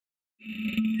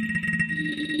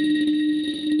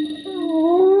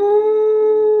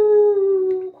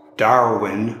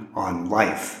Darwin on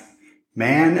life.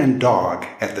 Man and dog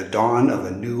at the dawn of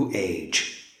a new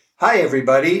age. Hi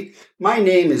everybody, my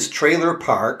name is Traylor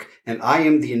Park and I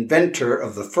am the inventor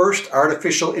of the first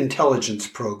artificial intelligence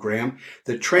program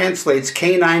that translates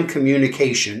canine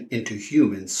communication into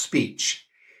human speech.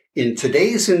 In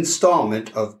today's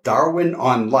installment of Darwin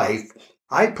on Life,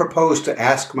 I propose to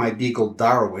ask my beagle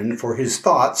Darwin for his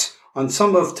thoughts on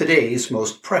some of today's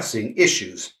most pressing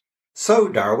issues. So,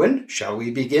 Darwin, shall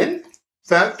we begin?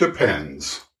 That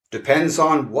depends. Depends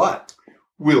on what?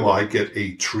 Will I get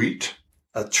a treat?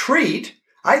 A treat?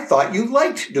 I thought you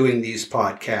liked doing these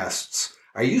podcasts.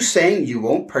 Are you saying you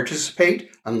won't participate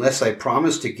unless I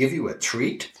promise to give you a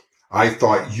treat? I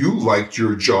thought you liked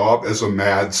your job as a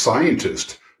mad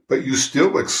scientist, but you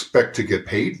still expect to get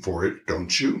paid for it,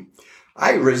 don't you?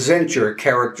 I resent your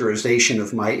characterization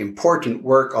of my important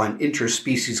work on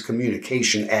interspecies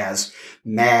communication as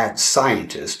mad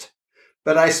scientist.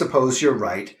 But I suppose you're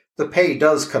right. The pay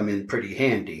does come in pretty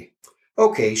handy.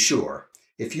 Okay, sure.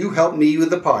 If you help me with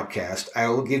the podcast, I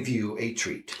will give you a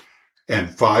treat.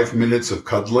 And 5 minutes of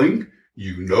cuddling?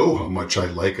 You know how much I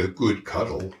like a good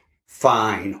cuddle.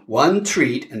 Fine. 1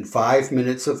 treat and 5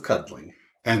 minutes of cuddling.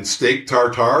 And steak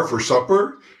tartare for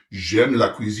supper? J'aime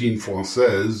la cuisine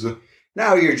française.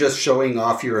 Now you're just showing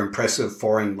off your impressive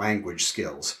foreign language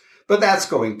skills. But that's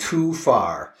going too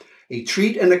far. A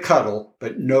treat and a cuddle,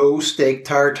 but no steak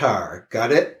tartare.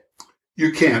 Got it?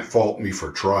 You can't fault me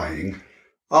for trying.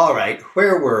 All right,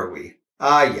 where were we?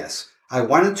 Yes. I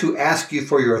wanted to ask you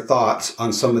for your thoughts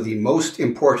on some of the most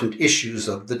important issues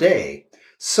of the day.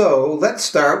 So let's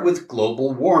start with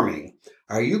global warming.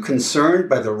 Are you concerned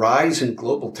by the rise in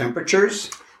global temperatures?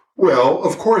 Well,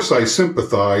 of course I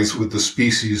sympathize with the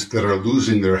species that are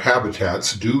losing their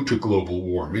habitats due to global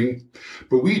warming,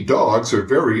 but we dogs are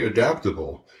very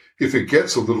adaptable. If it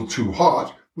gets a little too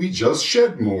hot, we just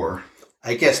shed more.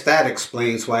 I guess that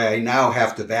explains why I now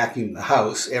have to vacuum the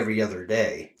house every other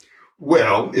day.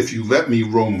 Well, if you let me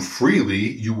roam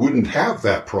freely, you wouldn't have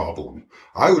that problem.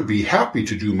 I would be happy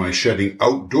to do my shedding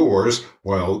outdoors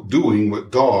while doing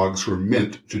what dogs were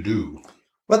meant to do.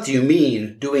 What do you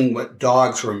mean, doing what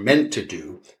dogs were meant to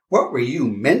do? What were you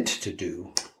meant to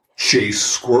do? Chase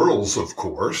squirrels, of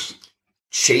course.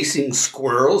 Chasing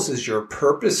squirrels is your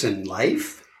purpose in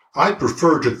life? I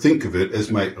prefer to think of it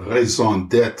as my raison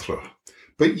d'être.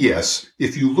 But yes,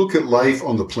 if you look at life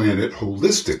on the planet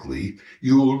holistically,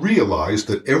 you will realize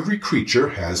that every creature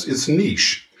has its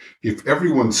niche. If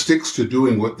everyone sticks to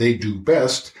doing what they do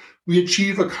best, we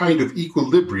achieve a kind of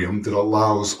equilibrium that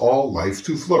allows all life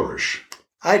to flourish.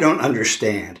 I don't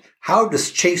understand. How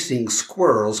does chasing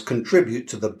squirrels contribute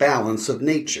to the balance of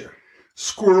nature?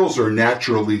 Squirrels are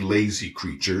naturally lazy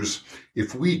creatures.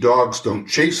 If we dogs don't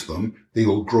chase them, they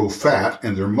will grow fat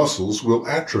and their muscles will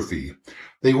atrophy.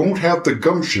 They won't have the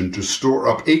gumption to store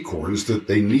up acorns that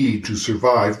they need to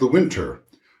survive the winter.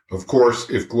 Of course,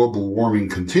 if global warming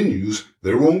continues,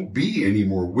 there won't be any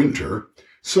more winter.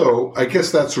 So I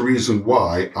guess that's a reason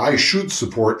why I should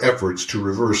support efforts to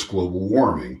reverse global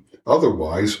warming.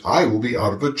 Otherwise, I will be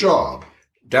out of a job.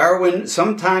 Darwin,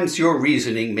 sometimes your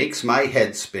reasoning makes my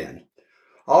head spin.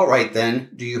 All right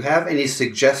then, do you have any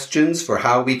suggestions for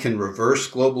how we can reverse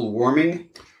global warming?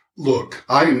 Look,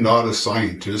 I am not a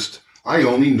scientist. I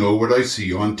only know what I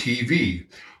see on TV.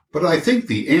 But I think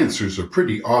the answers are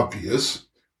pretty obvious.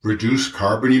 Reduce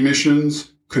carbon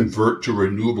emissions, convert to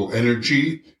renewable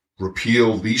energy,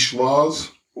 repeal leash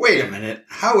laws. Wait a minute.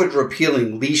 How would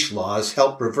repealing leash laws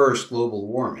help reverse global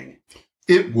warming?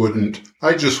 It wouldn't.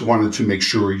 I just wanted to make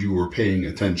sure you were paying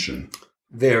attention.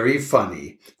 Very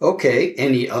funny. Okay,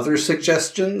 any other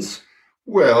suggestions?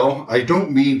 Well, I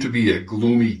don't mean to be a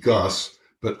gloomy Gus,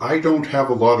 but I don't have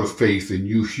a lot of faith in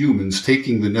you humans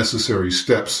taking the necessary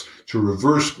steps to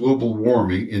reverse global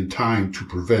warming in time to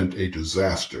prevent a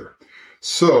disaster.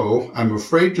 So, I'm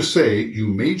afraid to say you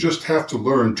may just have to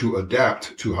learn to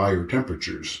adapt to higher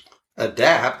temperatures.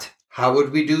 Adapt? How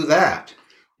would we do that?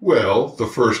 Well, the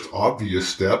first obvious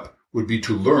step would be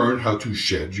to learn how to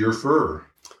shed your fur.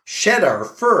 Shed our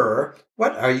fur?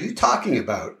 What are you talking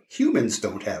about? Humans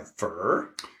don't have fur.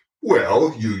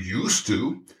 Well, you used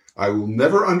to. I will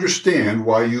never understand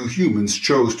why you humans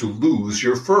chose to lose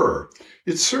your fur.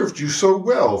 It served you so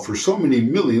well for so many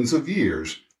millions of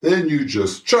years. Then you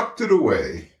just chucked it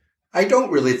away. I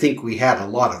don't really think we had a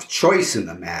lot of choice in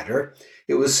the matter.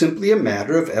 It was simply a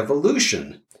matter of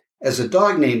evolution. As a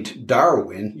dog named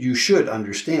Darwin, you should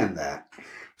understand that.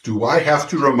 Do I have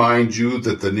to remind you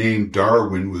that the name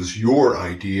Darwin was your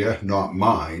idea, not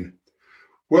mine?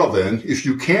 Well then, if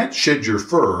you can't shed your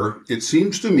fur, it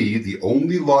seems to me the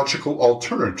only logical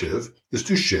alternative is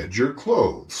to shed your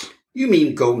clothes. You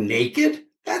mean go naked?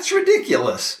 That's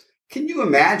ridiculous. Can you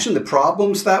imagine the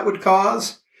problems that would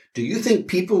cause? Do you think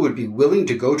people would be willing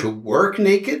to go to work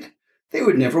naked? They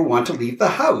would never want to leave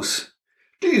the house.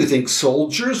 Do you think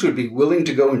soldiers would be willing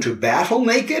to go into battle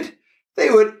naked? They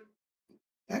would...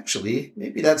 Actually,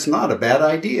 maybe that's not a bad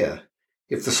idea.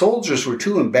 If the soldiers were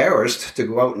too embarrassed to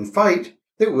go out and fight,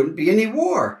 there wouldn't be any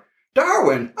war.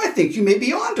 Darwin, I think you may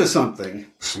be onto something.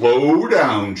 Slow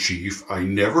down, Chief. I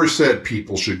never said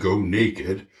people should go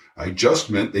naked. I just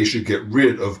meant they should get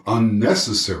rid of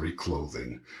unnecessary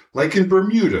clothing. Like in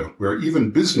Bermuda, where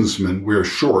even businessmen wear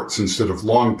shorts instead of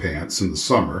long pants in the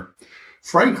summer.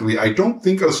 Frankly, I don't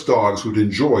think us dogs would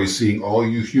enjoy seeing all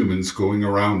you humans going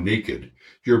around naked.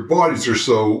 Your bodies are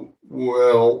so,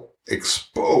 well,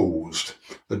 exposed.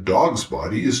 A dog's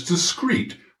body is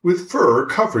discreet, with fur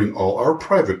covering all our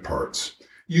private parts.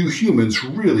 You humans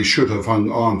really should have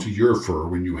hung on to your fur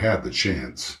when you had the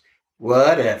chance.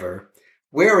 Whatever.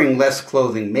 Wearing less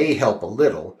clothing may help a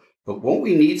little, but won't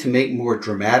we need to make more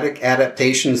dramatic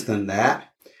adaptations than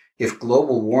that? If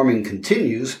global warming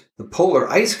continues, the polar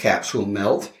ice caps will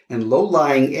melt and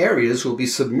low-lying areas will be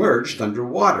submerged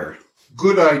underwater.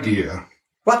 Good idea.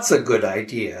 What's a good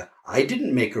idea? I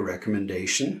didn't make a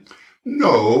recommendation.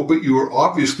 No, but you are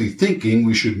obviously thinking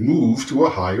we should move to a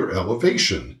higher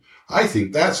elevation. I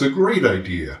think that's a great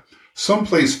idea.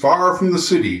 Someplace far from the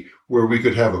city where we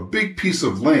could have a big piece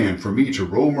of land for me to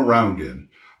roam around in.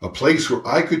 A place where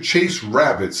I could chase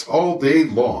rabbits all day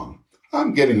long.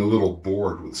 I'm getting a little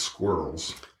bored with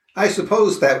squirrels. I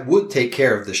suppose that would take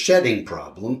care of the shedding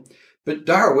problem. But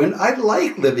Darwin, I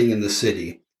like living in the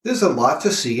city. There's a lot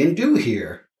to see and do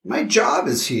here. My job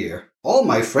is here. All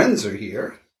my friends are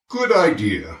here. Good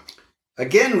idea.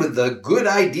 Again with the good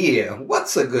idea.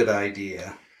 What's a good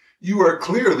idea? You are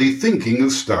clearly thinking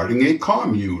of starting a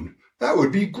commune. That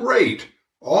would be great.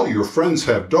 All your friends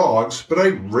have dogs, but I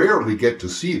rarely get to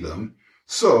see them.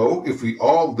 So, if we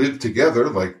all lived together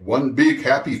like one big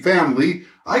happy family,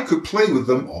 I could play with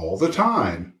them all the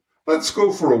time. Let's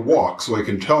go for a walk so I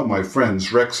can tell my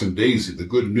friends Rex and Daisy the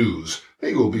good news.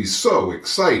 They will be so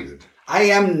excited. I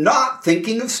am not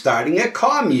thinking of starting a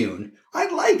commune. I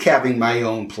like having my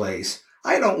own place.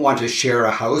 I don't want to share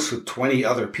a house with 20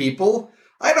 other people.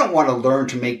 I don't want to learn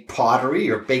to make pottery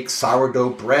or bake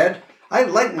sourdough bread. I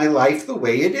like my life the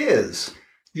way it is.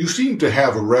 You seem to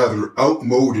have a rather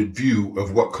outmoded view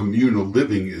of what communal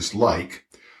living is like.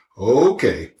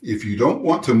 Okay, if you don't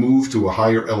want to move to a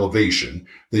higher elevation,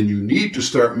 then you need to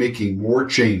start making more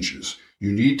changes.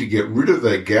 You need to get rid of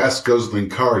that gas-guzzling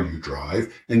car you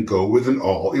drive and go with an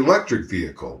all-electric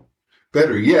vehicle.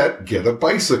 Better yet, get a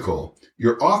bicycle.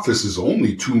 Your office is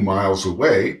only 2 miles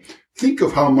away. Think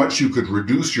of how much you could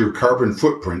reduce your carbon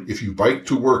footprint if you bike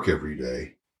to work every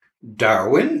day.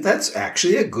 Darwin, that's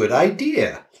actually a good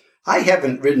idea. I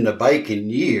haven't ridden a bike in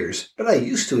years, but I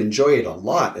used to enjoy it a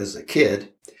lot as a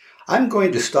kid. I'm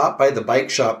going to stop by the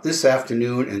bike shop this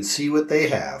afternoon and see what they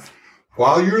have.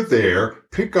 While you're there,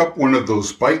 pick up one of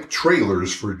those bike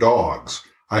trailers for dogs.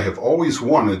 I have always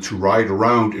wanted to ride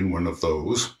around in one of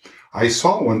those. I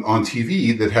saw one on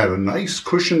TV that had a nice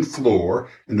cushioned floor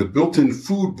and a built-in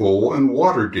food bowl and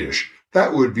water dish.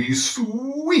 That would be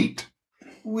sweet.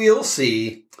 We'll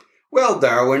see. Well,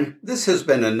 Darwin, this has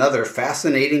been another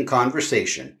fascinating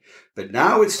conversation. But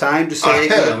now it's time to say...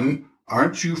 Ahem.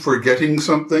 Aren't you forgetting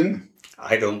something?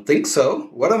 I don't think so.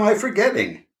 What am I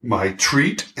forgetting? My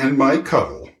treat and my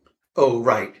cuddle. Oh,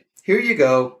 right. Here you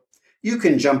go. You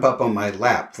can jump up on my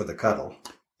lap for the cuddle.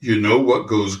 You know what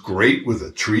goes great with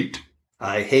a treat?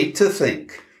 I hate to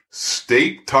think.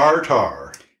 Steak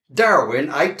tartare. Darwin,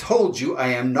 I told you I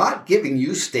am not giving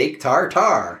you steak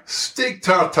tartare. Steak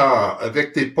tartare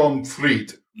avec des pommes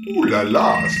frites. Ouh là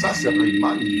là, ça serait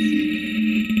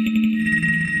magnifique.